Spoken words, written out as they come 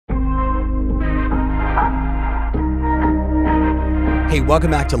Hey,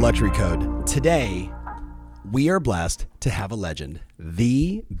 welcome back to Luxury Code. Today, we are blessed to have a legend,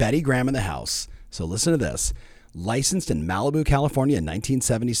 the Betty Graham in the house. So listen to this. Licensed in Malibu, California in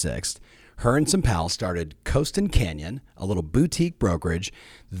 1976, her and some pals started Coast and Canyon, a little boutique brokerage.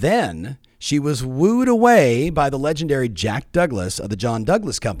 Then she was wooed away by the legendary Jack Douglas of the John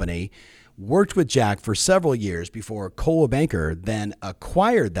Douglas Company, worked with Jack for several years before Coldwell Banker then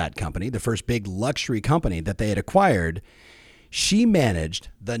acquired that company, the first big luxury company that they had acquired. She managed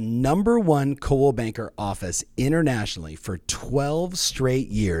the #1 Coldwell Banker office internationally for 12 straight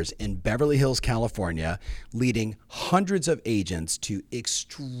years in Beverly Hills, California, leading hundreds of agents to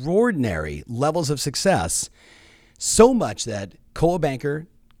extraordinary levels of success, so much that Coldwell Banker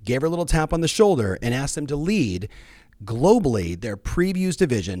gave her a little tap on the shoulder and asked them to lead globally their previews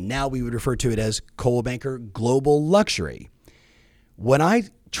division. Now we would refer to it as Coldwell Banker Global Luxury. When I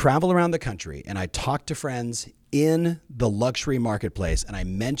travel around the country and I talk to friends in the luxury marketplace and I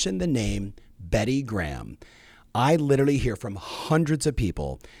mention the name Betty Graham, I literally hear from hundreds of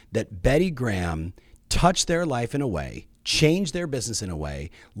people that Betty Graham touched their life in a way, changed their business in a way,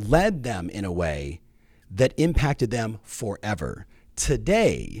 led them in a way that impacted them forever.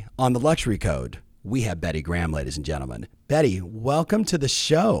 Today on the Luxury Code, we have Betty Graham, ladies and gentlemen. Betty, welcome to the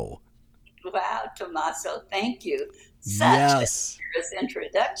show. Wow, Tommaso, thank you. Such a generous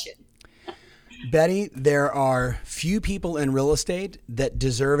introduction. Betty, there are few people in real estate that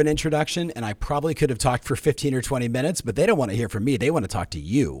deserve an introduction, and I probably could have talked for 15 or 20 minutes, but they don't want to hear from me. They want to talk to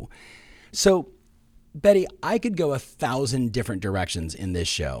you. So, Betty, I could go 1,000 different directions in this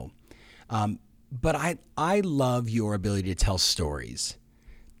show, but I love your ability to tell stories.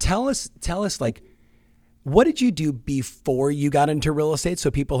 Tell us, like, what did you do before you got into real estate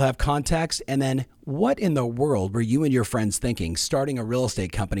so people have context? And then what in the world were you and your friends thinking starting a real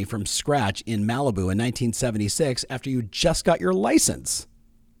estate company from scratch in Malibu in 1976 after you just got your license?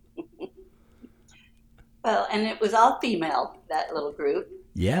 Well, and it was all female, that little group.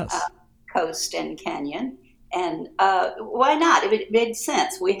 Yes. Coast and Canyon. And why not? It made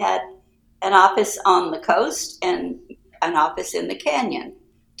sense. We had an office on the coast and an office in the canyon,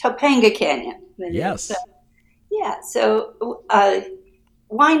 Topanga Canyon. Yes. So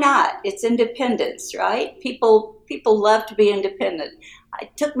why not? It's independence, right? People love to be independent.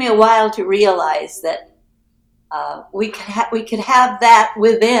 It took me a while to realize that we could have that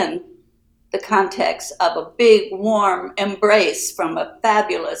within the context of a big, warm embrace from a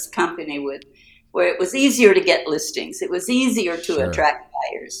fabulous company where it was easier to get listings. It was easier to attract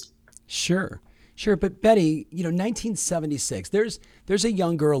buyers. Sure. But Betty, 1976, there's a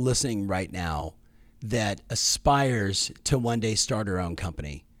young girl listening right now that aspires to one day start her own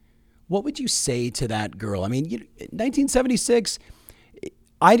company. What would you say to that girl? I mean, 1976,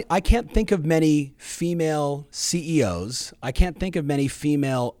 I can't think of many female CEOs. I can't think of many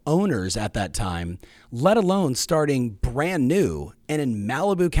female owners at that time, let alone starting brand new and in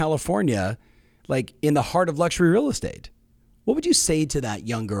Malibu, California, like in the heart of luxury real estate. What would you say to that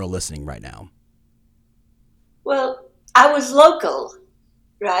young girl listening right now? Well, I was local,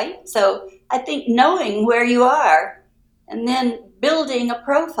 right? So I think knowing where you are and then building a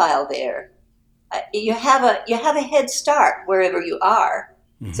profile there, you have a head start wherever you are.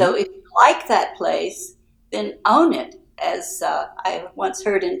 Mm-hmm. So if you like that place, then own it. As I once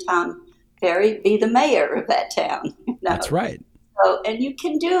heard in Tom Ferry, be the mayor of that town. That's right. So, and you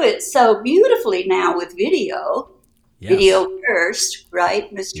can do it so beautifully now with video. Yes. Video first, right,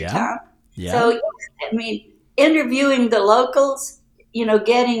 Mr. Tom? Yeah. So, interviewing the locals,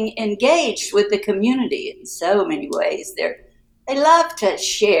 getting engaged with the community in so many ways. They love to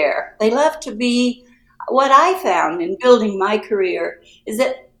share. They love to be. What I found in building my career is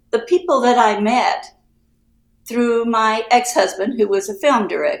that the people that I met through my ex-husband, who was a film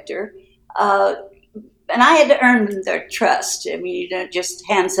director, and I had to earn their trust. I mean, you don't just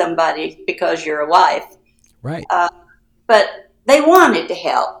hand somebody because you're a wife. Right. But they wanted to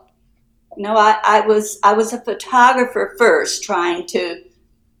help. I was a photographer first, trying to,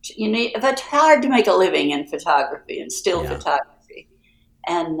 it's hard to make a living in photography and still photography.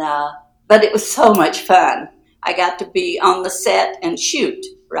 And, but it was so much fun. I got to be on the set and shoot,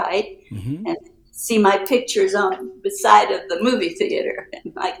 right? Mm-hmm. And see my pictures on the side of the movie theater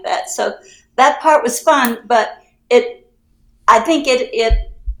and like that. So that part was fun, but I think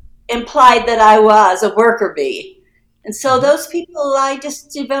it implied that I was a worker bee. And so those people, I just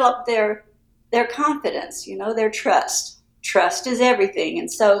developed their confidence, their trust. Trust is everything.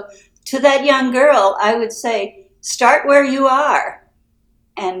 And so to that young girl, I would say, start where you are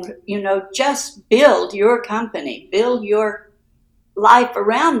and, just build your company, build your life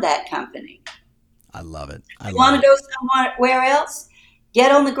around that company. I love it. You want to go somewhere else?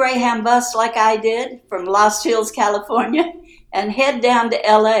 get on the Greyhound bus like I did from Lost Hills, California, and head down to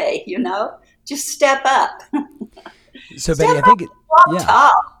LA, just step up. So Step Betty, I up think, and walk yeah,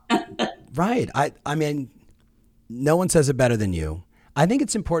 tall. right. I mean, no one says it better than you. I think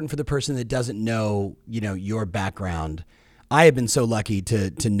it's important for the person that doesn't know, your background. I have been so lucky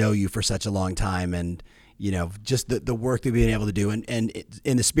to know you for such a long time, and just the work that we've been able to do. And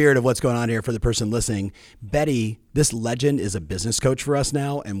in the spirit of what's going on here for the person listening, Betty, this legend is a business coach for us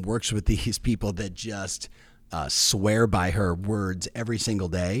now and works with these people that just swear by her words every single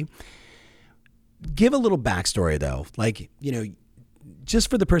day. Give a little backstory though, just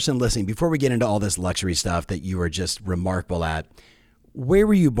for the person listening, before we get into all this luxury stuff that you are just remarkable at. Where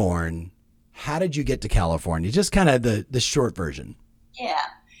were you born? How did you get to California? Just kind of the short version. Yeah.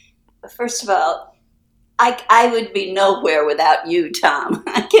 First of all, I would be nowhere without you, Tom.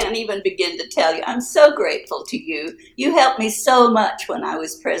 I can't even begin to tell you. I'm so grateful to you. You helped me so much when I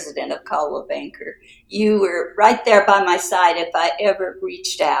was president of Caldwell Banker. You were right there by my side if I ever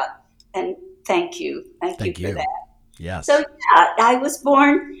reached out. And thank you. Thank you for that. Yes. So yeah, I was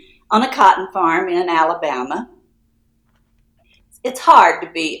born on a cotton farm in Alabama. It's hard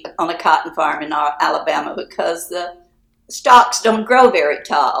to be on a cotton farm in Alabama because the stalks don't grow very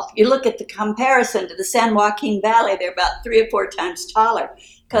tall. You look at the comparison to the San Joaquin Valley, they're about 3 or 4 times taller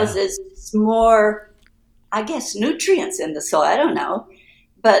because there's more, I guess, nutrients in the soil. I don't know.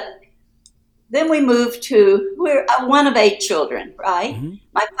 But then we moved we're one of 8 children, right? Mm-hmm.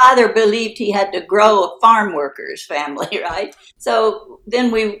 My father believed he had to grow a farm worker's family, right? So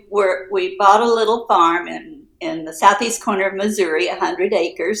then we bought a little farm in the southeast corner of Missouri, 100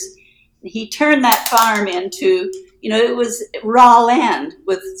 acres. He turned that farm into, it was raw land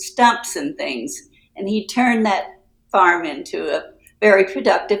with stumps and things. And he turned that farm into a very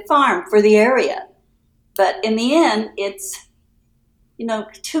productive farm for the area. But in the end, it's,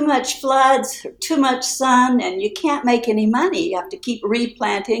 too much floods, too much sun, and you can't make any money. You have to keep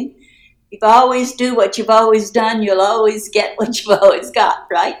replanting. If you always do what you've always done, you'll always get what you've always got,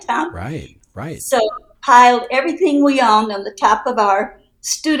 right, Tom? Right. So piled everything we owned on the top of our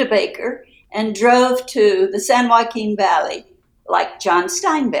Studebaker and drove to the San Joaquin Valley like John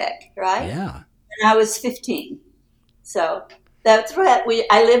Steinbeck, right? Yeah. And I was 15. So that's right.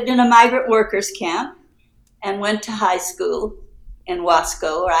 I lived in a migrant workers camp and went to high school in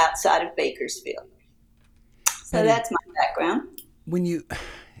Wasco or outside of Bakersfield. So Betty, that's my background. When you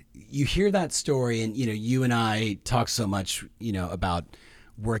hear that story, and you and I talk so much, about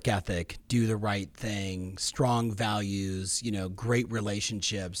work ethic, do the right thing, strong values, great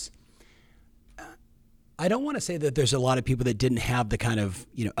relationships. I don't want to say that there's a lot of people that didn't have the kind of,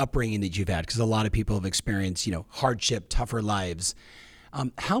 upbringing that you've had, because a lot of people have experienced, hardship, tougher lives.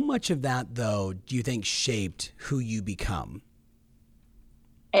 How much of that, though, do you think shaped who you become?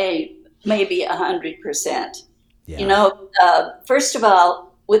 Maybe 100%. Yeah. First of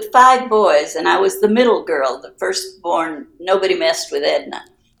all, with 5 boys, and I was the middle girl, the firstborn, nobody messed with Edna.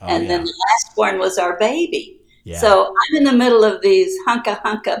 Then the last born was our baby. Yeah. So I'm in the middle of these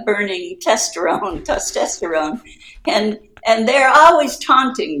hunka burning testosterone, and they're always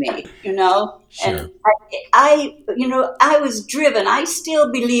taunting me, Sure. And I was driven. I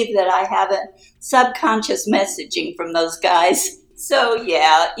still believe that I have a subconscious messaging from those guys. So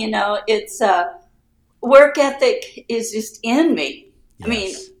yeah, it's work ethic is just in me.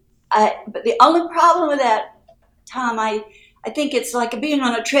 Yes. But the only problem with that, Tom, I think it's like being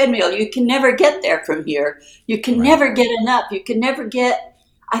on a treadmill. You can never get there from here. You can never get enough. You can never get,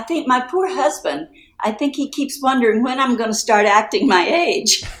 I think my poor husband, I think he keeps wondering when I'm going to start acting my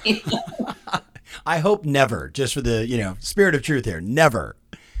age. I hope never, just for the, spirit of truth here, never.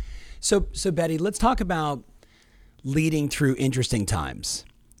 So Betty, let's talk about leading through interesting times.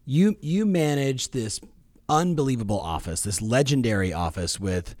 You manage this unbelievable office, this legendary office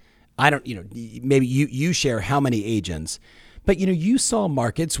with, maybe you share how many agents, but you saw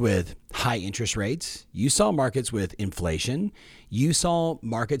markets with high interest rates. You saw markets with inflation. You saw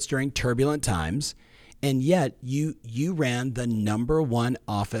markets during turbulent times. And yet you ran the #1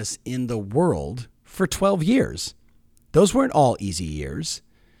 office in the world for 12 years. Those weren't all easy years.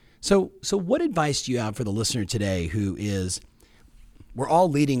 So what advice do you have for the listener today who is, we're all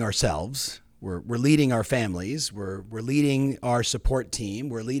leading ourselves, we're leading our families, we're leading our support team,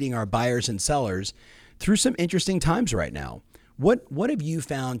 we're leading our buyers and sellers through some interesting times right now. What have you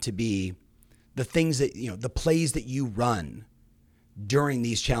found to be the things that, the plays that you run during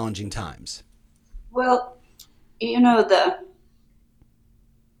these challenging times? Well,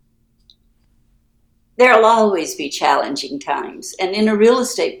 there'll always be challenging times. And in a real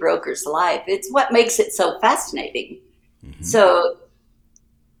estate broker's life, it's what makes it so fascinating. Mm-hmm. So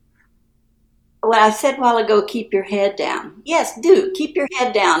what I said a while ago, keep your head down. Yes, do keep your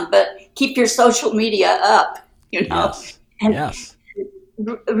head down, but keep your social media up, Yes. and Yes.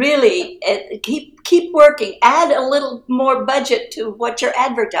 really keep working. Add a little more budget to what you're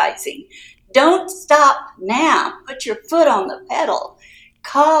advertising. Don't stop now. Put your foot on the pedal.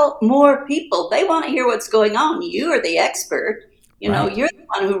 Call more people. They want to hear what's going on. You are the expert. Right. You're the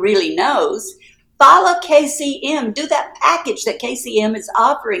one who really knows. Follow KCM. Do that package that KCM is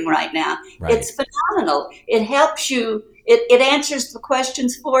offering right now. Right. It's phenomenal. It helps you. It answers the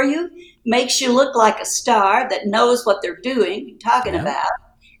questions for you, makes you look like a star that knows what they're doing, talking Yeah. about.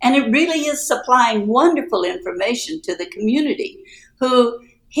 And it really is supplying wonderful information to the community who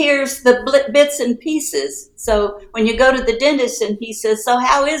hears the bits and pieces. So when you go to the dentist and he says, "So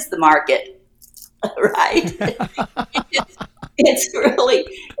how is the market?" Right?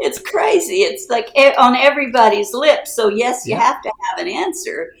 It's crazy. It's like on everybody's lips. So yes, you Yeah. have to have an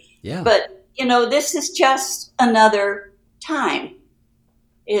answer. Yeah. But, this is just another time.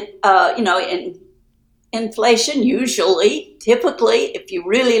 In inflation, typically, if you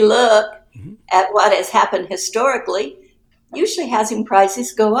really look Mhm. at what has happened historically, usually housing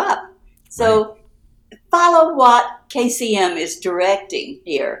prices go up. So follow what KCM is directing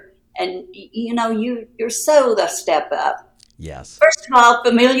here. And, you're so the step up. Yes. First of all,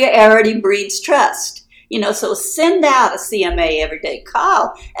 familiarity breeds trust. So send out a CMA every day.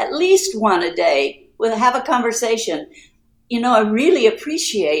 Call at least one a day. We'll have a conversation. I really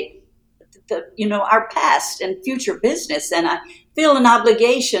appreciate our past and future business, and I feel an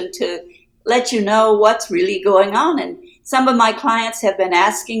obligation to let you know what's really going on. And some of my clients have been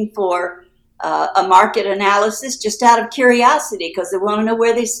asking for a market analysis just out of curiosity because they want to know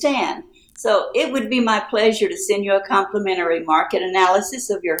where they stand. So it would be my pleasure to send you a complimentary market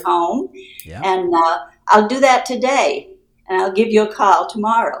analysis of your home. Yeah. And I'll do that today, and I'll give you a call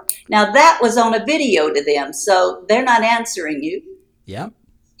tomorrow. Now, that was on a video to them, so they're not answering you. Yeah.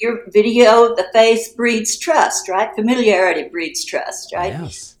 Your video, the face breeds trust, right? Familiarity breeds trust, right?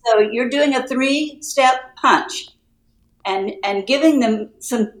 Yes. So you're doing a 3-step punch and giving them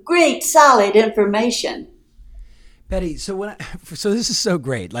some great, solid information. Betty, so this is so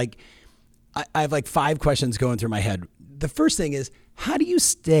great. Like, I have like 5 questions going through my head. The first thing is, how do you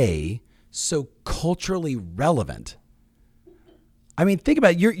stay so culturally relevant? I mean, think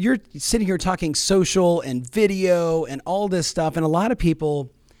about it. You're sitting here talking social and video and all this stuff, and a lot of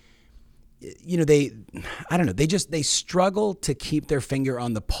people, they struggle to keep their finger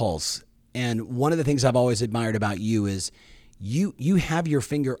on the pulse. And one of the things I've always admired about you is you have your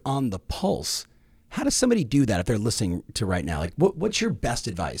finger on the pulse. How does somebody do that if they're listening to right now? Like, what's your best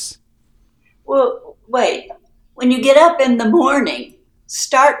advice? Well, wait. When you get up in the morning,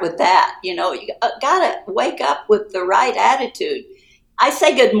 start with that. You got to wake up with the right attitude. I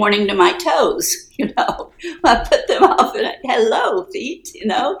say good morning to my toes, I put them off and hello feet,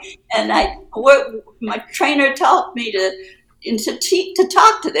 and my trainer taught me to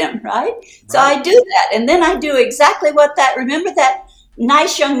talk to them, right? So I do that. And then I do exactly remember that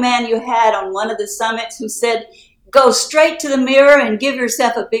nice young man you had on one of the summits who said, go straight to the mirror and give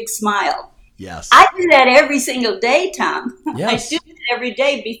yourself a big smile. Yes. I do that every single day, Tom. Yes. I do it every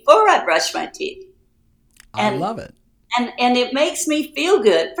day before I brush my teeth. I love it. And it makes me feel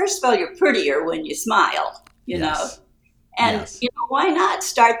good. First of all, you're prettier when you smile, Yes. And, Yes. why not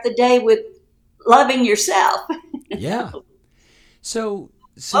start the day with loving yourself? Yeah. So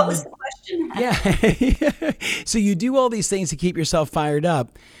What was the question? Yeah. So you do all these things to keep yourself fired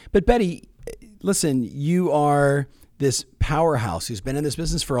up. But Betty, listen, you are this powerhouse who's been in this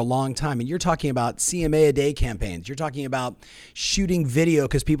business for a long time. And you're talking about CMA a day campaigns. You're talking about shooting video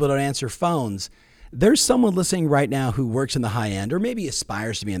because people don't answer phones. There's someone listening right now who works in the high end or maybe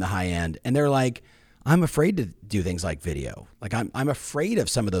aspires to be in the high end. And they're like, I'm afraid to do things like video. Like I'm afraid of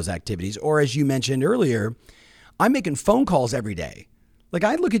some of those activities. Or as you mentioned earlier, I'm making phone calls every day. Like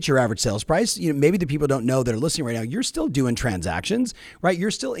I look at your average sales price, maybe the people don't know that are listening right now, you're still doing transactions, right?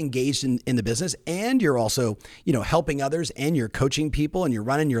 You're still engaged in the business and you're also, helping others and you're coaching people and you're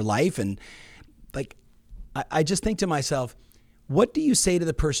running your life. And like, I just think to myself, what do you say to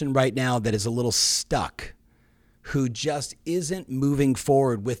the person right now that is a little stuck, who just isn't moving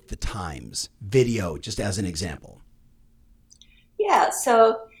forward with the times? Video, just as an example. Yeah,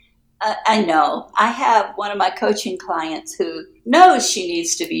 so I know. I have one of my coaching clients who knows she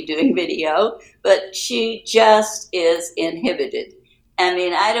needs to be doing video, but she just is inhibited. I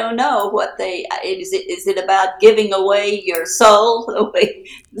mean, I don't know is it about giving away your soul, the way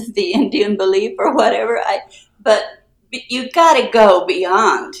the Indian belief or whatever? But you got to go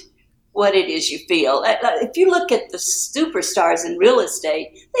beyond what it is you feel. If you look at the superstars in real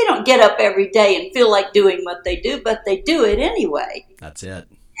estate, they don't get up every day and feel like doing what they do, but they do it anyway. That's it.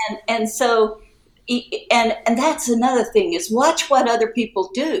 And so, and that's another thing, is watch what other people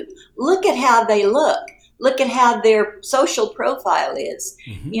do. Look at how they look. Look at how their social profile is.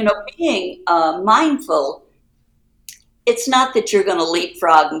 Mm-hmm. Being mindful. It's not that you're going to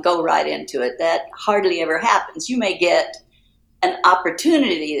leapfrog and go right into it. That hardly ever happens. You may get an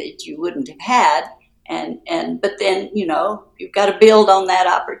opportunity that you wouldn't have had, but then you've got to build on that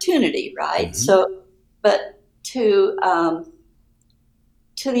opportunity, right? Mm-hmm. So, but to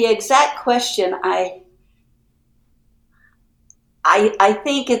the exact question, I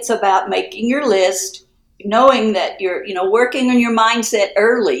think it's about making your list, knowing that you're working on your mindset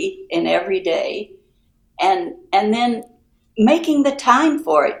early in every day, and then making the time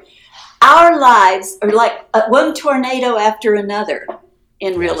for it. Our lives are like one tornado after another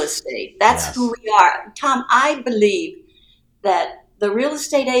in real estate. That's who we are. Tom, I believe that the real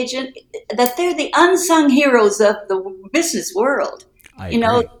estate agent, that they're the unsung heroes of the business world. I agree.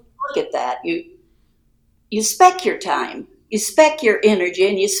 Look at that. You spec your time, you spec your energy,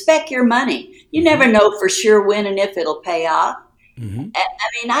 and you spec your money. You never know for sure when and if it'll pay off. Mm-hmm.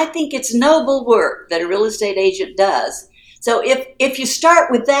 I think it's noble work that a real estate agent does. So if you start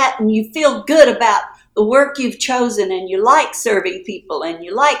with that and you feel good about the work you've chosen, and you like serving people, and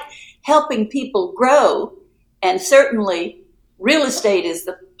you like helping people grow, and certainly real estate is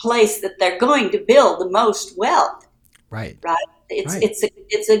the place that they're going to build the most wealth. Right.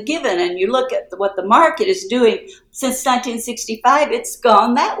 It's a given. And you look at what the market is doing since 1965, it's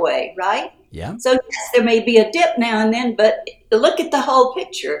gone that way, right? Yeah. So yes, there may be a dip now and then, but look at the whole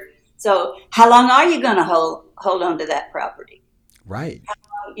picture. So how long are you going to hold on to that property? Right.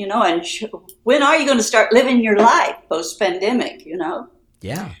 And when are you going to start living your life post-pandemic,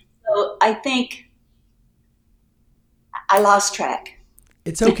 Yeah. So I think I lost track.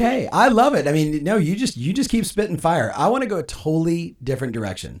 It's okay. I love it. No, you just keep spitting fire. I want to go a totally different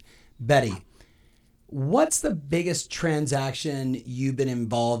direction. Betty, what's the biggest transaction you've been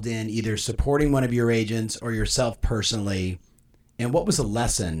involved in, either supporting one of your agents or yourself personally? And what was the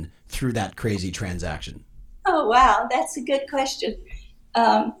lesson through that crazy transaction? Oh, wow. That's a good question.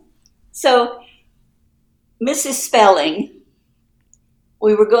 So Mrs. Spelling,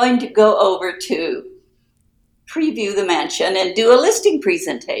 we were going to go over to preview the mansion and do a listing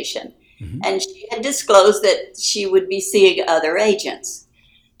presentation. Mm-hmm. And she had disclosed that she would be seeing other agents.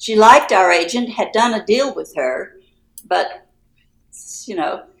 She liked our agent, had done a deal with her, but,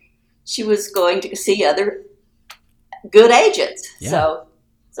 she was going to see other good agents. Yeah.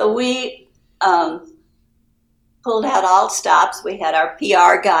 So we pulled out all stops. We had our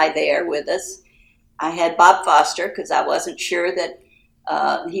PR guy there with us. I had Bob Foster because I wasn't sure that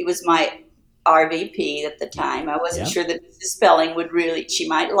he was my RVP at the time. I wasn't sure that Mrs. Spelling she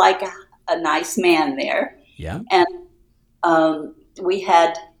might like a nice man there. Yeah. And we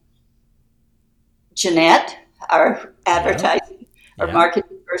had Jeanette, our advertising, our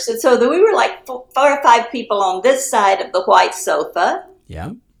marketing person. So we were like 4 or 5 people on this side of the white sofa.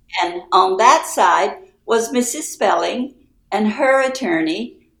 Yeah. And on that side was Mrs. Spelling and her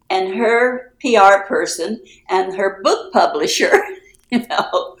attorney and her PR person and her book publisher.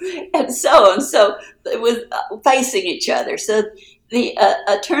 And so on. So it was facing each other. So the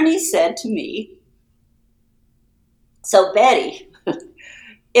attorney said to me, "So Betty,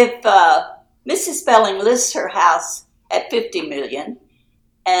 if Mrs. Spelling lists her house at $50 million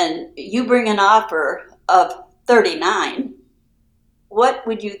and you bring an offer of $39, what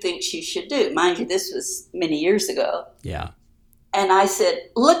would you think she should do?" Mind you, this was many years ago. Yeah. And I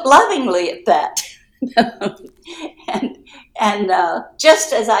said, "Look lovingly at that." and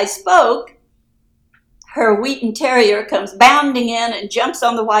just as I spoke, her Wheaton Terrier comes bounding in and jumps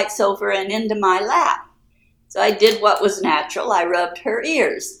on the white sofa and into my lap. So I did what was natural. I rubbed her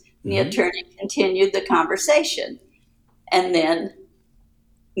ears. The attorney continued the conversation. And then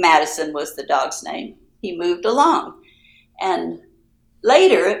Madison was the dog's name. He moved along. And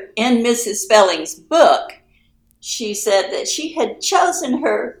later, in Mrs. Spelling's book, she said that she had chosen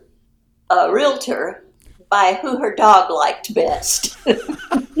her realtor by who her dog liked best.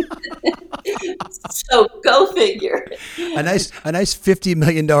 So go figure. A nice $50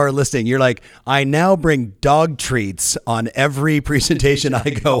 million listing. You're like, I now bring dog treats on every presentation I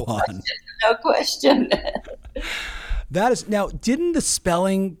go on. No question. That is now. Didn't the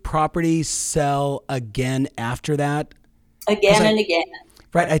Spelling property sell again after that? Again and again.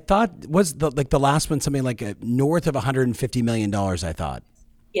 Right. I thought was the last one something like north of $150 million. I thought.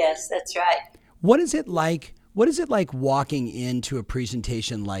 Yes, that's right. What is it like What is it like walking into a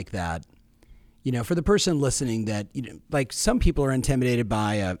presentation like that? For the person listening that, like some people are intimidated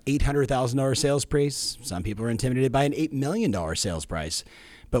by a $800,000 sales price. Some people are intimidated by an $8 million sales price.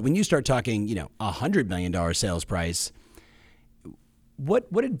 But when you start talking, $100 million sales price,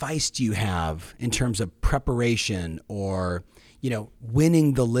 what advice do you have in terms of preparation or,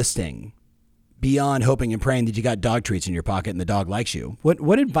 winning the listing beyond hoping and praying that you got dog treats in your pocket and the dog likes you?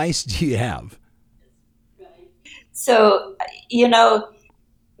 What advice do you have? So,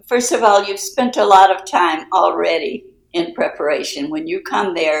 first of all, you've spent a lot of time already in preparation. When you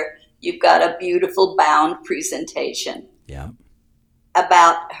come there, you've got a beautiful bound presentation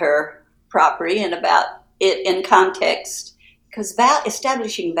about her property and about it in context. Because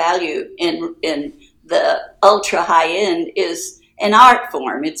establishing value in the ultra high end is an art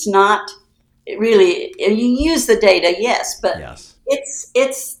form. It's not really, you use the data, yes, but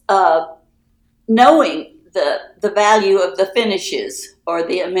it's knowing the value of the finishes or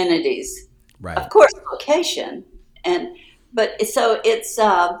the amenities. Right. Of course, location. But so it's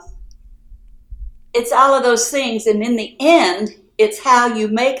all of those things. And in the end, it's how you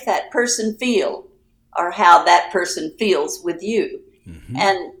make that person feel or how that person feels with you. Mm-hmm.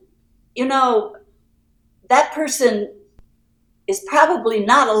 And, that person is probably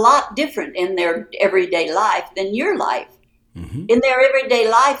not a lot different in their everyday life than your life. Mm-hmm. In their everyday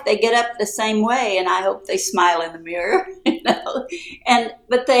life, they get up the same way, and I hope they smile in the mirror.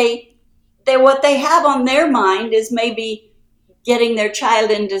 But they what they have on their mind is maybe getting their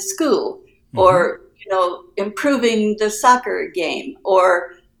child into school, mm-hmm. or improving the soccer game,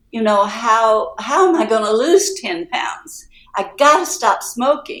 or how am I going to lose 10 pounds? I got to stop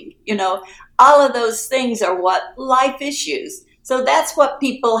smoking. All of those things are what life issues. So that's what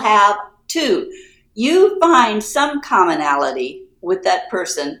people have too. You find some commonality with that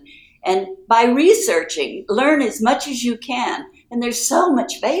person, and by researching, learn as much as you can. And there's so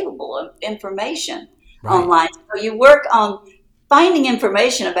much available information online. So you work on finding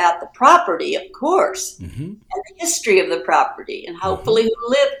information about the property, of course, mm-hmm. and the history of the property, and hopefully mm-hmm. who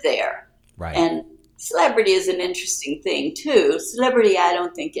lived there. Right. And celebrity is an interesting thing too. Celebrity, I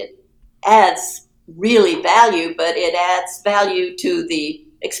don't think it adds really value, but it adds value to the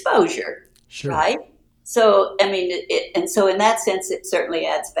exposure. Sure. Right? So, so in that sense, it certainly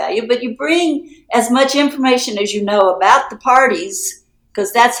adds value. But you bring as much information as you know about the parties,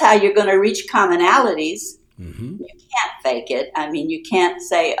 because that's how you're going to reach commonalities. Mm-hmm. You can't fake it. You can't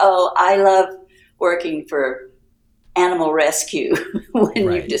say, oh, I love working for animal rescue when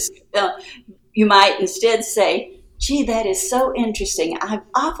right. you just, you might instead say, gee, that is so interesting. I've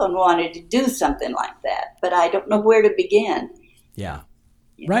often wanted to do something like that, but I don't know where to begin. Yeah.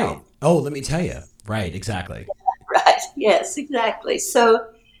 Right. Oh, let me tell you. Right. Exactly. Right. Yes, exactly. So,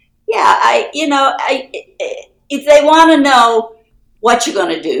 yeah, if they want to know what you're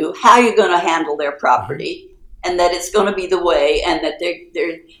going to do, how you're going to handle their property, and that it's going to be the way, and that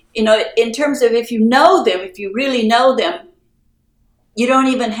they're in terms of if you know them, if you really know them, you don't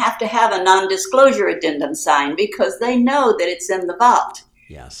even have to have a non-disclosure addendum signed because they know that it's in the vault.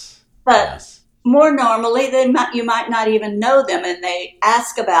 Yes. But more normally, you might not even know them, and they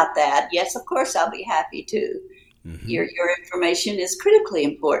ask about that. Yes, of course, I'll be happy to. Mm-hmm. Your information is critically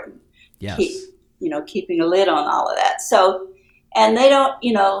important. Yes. Keeping a lid on all of that. So, and they don't.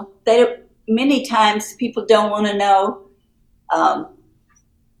 Many times people don't want to know,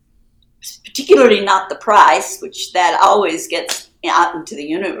 particularly not the price, which that always gets out into the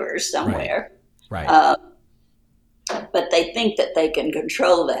universe somewhere. Right. But they think that they can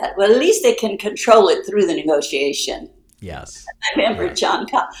control that. Well, at least they can control it through the negotiation. Yes. I remember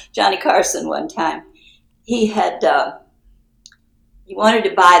Johnny Carson one time. He wanted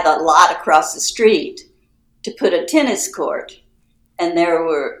to buy the lot across the street to put a tennis court, and there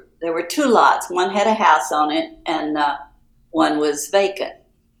were two lots. One had a house on it, and one was vacant.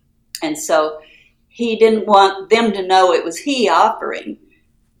 And so he didn't want them to know it was he offering,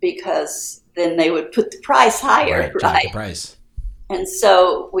 because then they would put the price higher, right? The price. And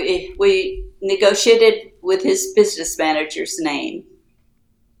so we negotiated with his business manager's name,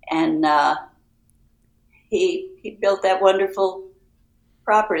 and he built that wonderful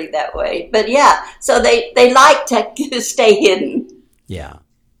property that way. But yeah, so they like to stay hidden. Yeah.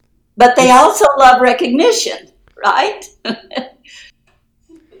 But they also love recognition, right?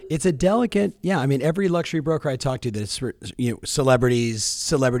 It's a delicate, every luxury broker I talk to that's, celebrities,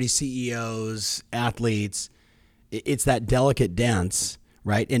 celebrity CEOs, athletes, it's that delicate dance,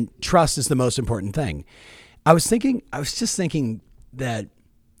 right? And trust is the most important thing. I was just thinking that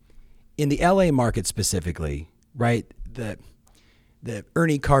in the LA market specifically, right, the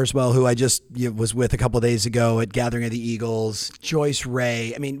Ernie Carswell, who I just was with a couple of days ago at Gathering of the Eagles, Joyce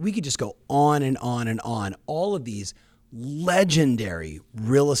Ray. I mean, we could just go on and on and on. All of these legendary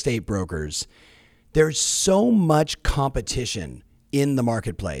real estate brokers. There's so much competition in the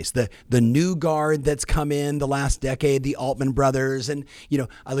marketplace. The new guard that's come in the last decade, the Altman brothers, and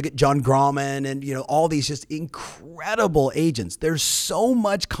I look at John Grauman and all these just incredible agents. There's so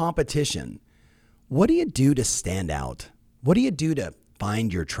much competition. What do you do to stand out? What do you do to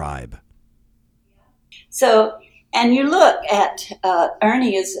find your tribe? So, and you look at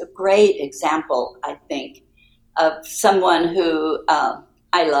Ernie is a great example, I think, of someone who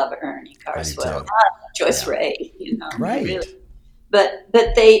I love Ernie Carswell, Joyce Ray, right? Really. But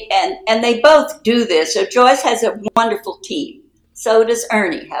they and they both do this. So Joyce has a wonderful team. So does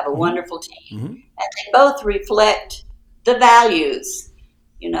Ernie have a wonderful team, and they both reflect the values.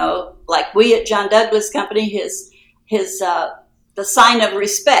 Like we at John Douglas Company, his the sign of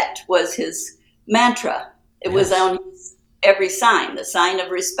respect was his mantra. It was on every sign, the sign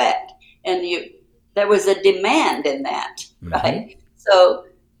of respect, and there was a demand in that, right? So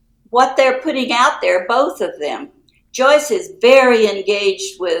what they're putting out there, both of them. Joyce is very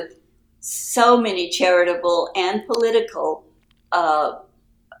engaged with so many charitable and political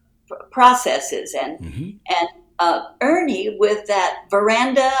processes, and Ernie with that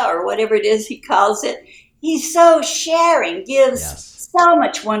veranda or whatever it is he calls it, he's so sharing, gives so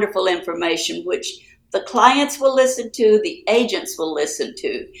much wonderful information, which the clients will listen to, the agents will listen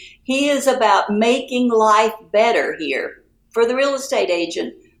to. He is about making life better here for the real estate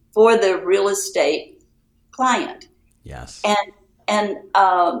agent, for the real estate client. Yes. And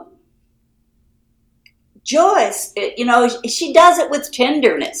Joyce, she does it with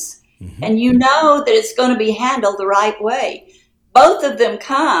tenderness, and that it's going to be handled the right way. Both of them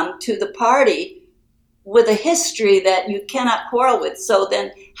come to the party with a history that you cannot quarrel with. So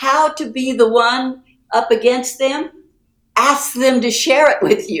then how to be the one up against them? Ask them to share it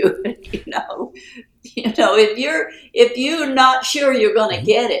with you. If you're not sure you're going to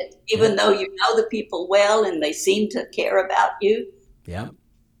get it, even though you know the people well and they seem to care about you,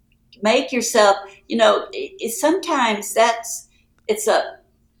 make yourself. Sometimes it's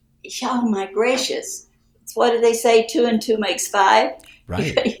oh my gracious, it's what do they say? 2 and 2 makes 5.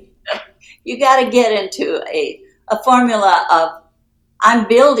 Right. You got to get into a formula of I'm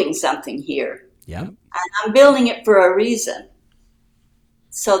building something here. Yeah. And I'm building it for a reason.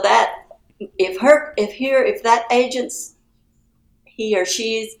 So that if that agent's, he or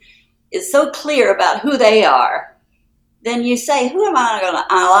she is so clear about who they are, then you say, who am I going to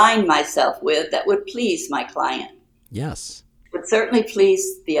align myself with that would please my client? Yes. Would certainly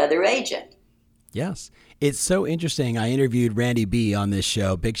please the other agent. Yes. It's so interesting. I interviewed Randy B on this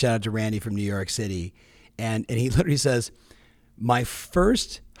show. Big shout out to Randy from New York City. And he literally says, my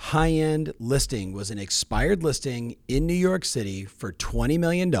first high-end listing was an expired listing in New York City for $20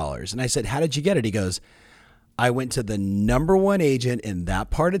 million. And I said, how did you get it? He goes, I went to the number one agent in that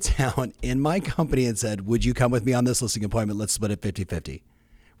part of town in my company and said, would you come with me on this listing appointment? Let's split it 50-50.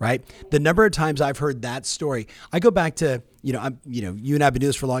 Right? The number of times I've heard that story, I go back to, you and I have been doing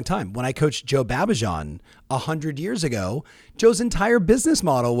this for a long time. When I coached Joe Babajan 100 years ago, Joe's entire business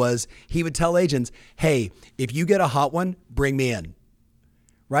model was he would tell agents, hey, if you get a hot one, bring me in.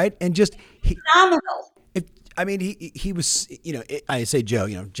 Right? And just phenomenal. He was, I say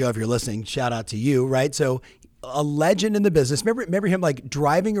Joe, Joe, if you're listening, shout out to you. Right? So a legend in the business. Remember him like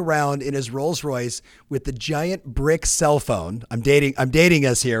driving around in his Rolls Royce with the giant brick cell phone. I'm dating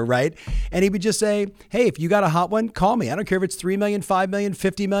us here, right? And he would just say, hey, if you got a hot one, call me. I don't care if it's 3 million, 5 million,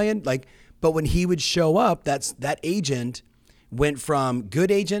 50 million. But when he would show up, that agent went from good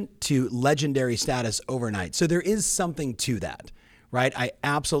agent to legendary status overnight. So there is something to that, right? I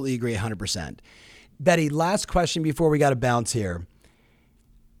absolutely agree 100%. Betty, last question before we got to bounce here.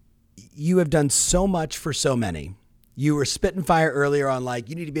 You have done so much for so many. You were spitting fire earlier on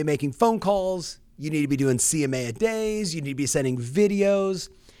you need to be making phone calls. You need to be doing CMA a days. You need to be sending videos.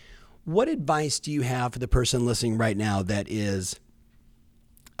 What advice do you have for the person listening right now that is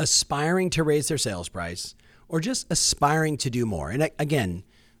aspiring to raise their sales price or just aspiring to do more? And again,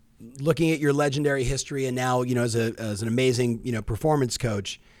 looking at your legendary history and now, as an amazing, performance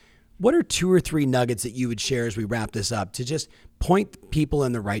coach, what are 2 or 3 nuggets that you would share as we wrap this up to just point people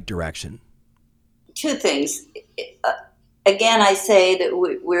in the right direction? 2 things. Again, I say that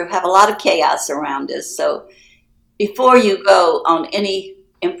we have a lot of chaos around us. So before you go on any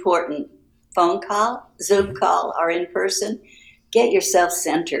important phone call, Zoom call, or in person, get yourself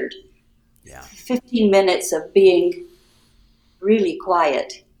centered. Yeah. 15 minutes of being really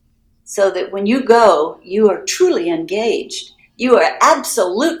quiet so that when you go, you are truly engaged. You are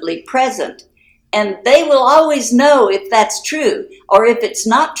absolutely present. And they will always know if that's true or if it's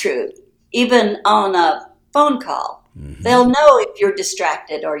not true, even on a phone call. Mm-hmm. They'll know if you're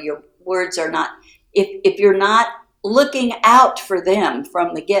distracted or your words are not, if you're not looking out for them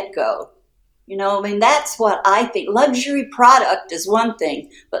from the get-go. You know, I mean, that's what I think. Luxury product is one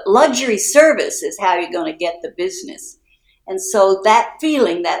thing, but luxury service is how you're going to get the business. And so that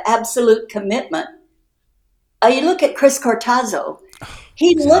feeling, that absolute commitment, you look at Chris Cortazzo.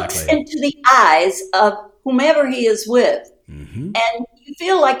 He looks into the eyes of whomever he is with, and you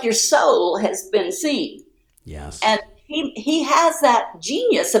feel like your soul has been seen. Yes. And he has that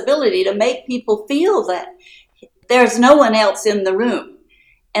genius ability to make people feel that there's no one else in the room.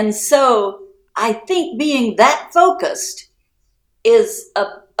 And so I think being that focused is a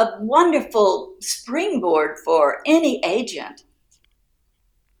wonderful springboard for any agent.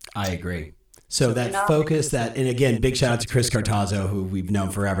 I agree. So that focus, and again, big shout out to Chris Cortazzo, who we've known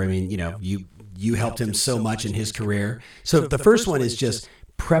forever. I mean, you know, you helped him so much in his career. So the first one is just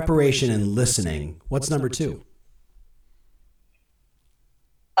preparation and listening. What's number 2?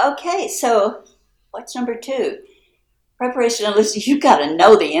 Okay, so what's number 2? Preparation and listening. You got to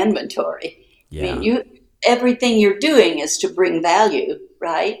know the inventory. Yeah. I mean, everything you're doing is to bring value,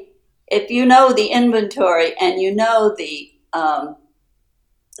 right? If you know the inventory and you know the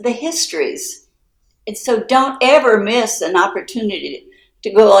histories. And so don't ever miss an opportunity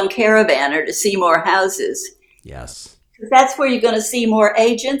to go on Caravan or to see more houses. Yes. That's where you're going to see more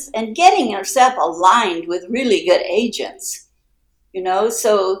agents and getting yourself aligned with really good agents. You know,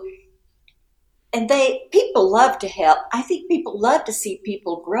 so, and people love to help. I think people love to see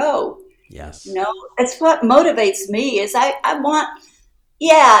people grow. Yes. You know, it's what motivates me is I want,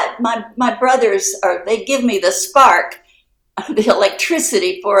 my brothers they give me the spark, the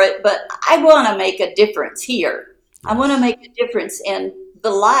electricity for it, but I want to make a difference here. Yes. I want to make a difference in the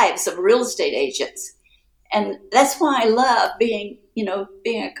lives of real estate agents. And that's why I love being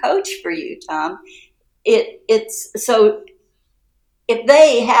a coach for you, Tom. It's so if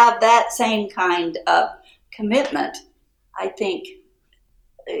they have that same kind of commitment, I think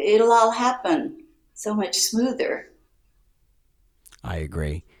it'll all happen so much smoother. I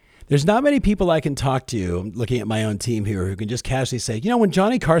agree. There's not many people I can talk to, I'm looking at my own team here, who can just casually say, you know, when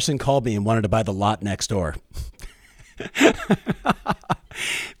Johnny Carson called me and wanted to buy the lot next door.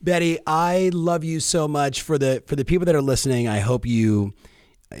 Betty, I love you so much. For the people that are listening,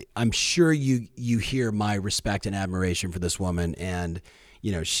 I'm sure you hear my respect and admiration for this woman. And,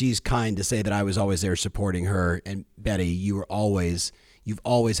 you know, she's kind to say that I was always there supporting her. And Betty, you've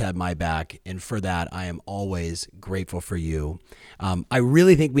always had my back. And for that, I am always grateful for you. I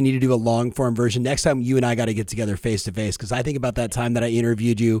really think we need to do a long form version. Next time you and I got to get together face to face, because I think about that time that I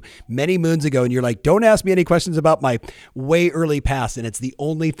interviewed you many moons ago and you're like, don't ask me any questions about my way early past. And it's the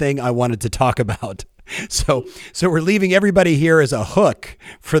only thing I wanted to talk about. So we're leaving everybody here as a hook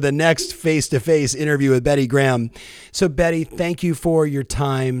for the next face-to-face interview with Betty Graham. So Betty, thank you for your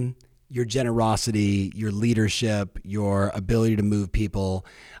time, your generosity, your leadership, your ability to move people.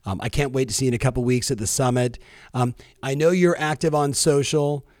 I can't wait to see you in a couple weeks at the summit. I know you're active on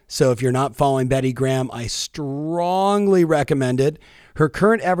social, so if you're not following Betty Graham, I strongly recommend it. Her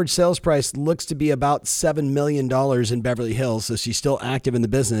current average sales price looks to be about $7 million in Beverly Hills, so she's still active in the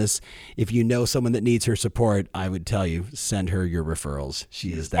business. If you know someone that needs her support, I would tell you, send her your referrals.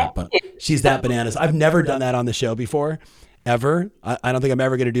 She's that bananas. I've never done that on the show before. Ever. I don't think I'm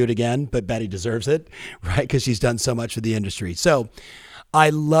ever going to do it again, but Betty deserves it, right? Because she's done so much for the industry. So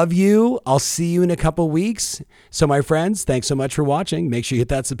I love you. I'll see you in a couple weeks. So my friends, thanks so much for watching. Make sure you hit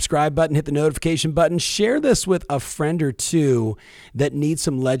that subscribe button, hit the notification button, share this with a friend or two that needs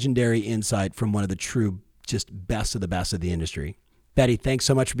some legendary insight from one of the true, just best of the industry. Betty, thanks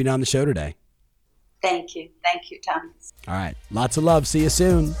so much for being on the show today. Thank you. Thank you, Thomas. All right. Lots of love. See you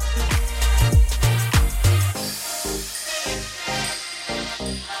soon.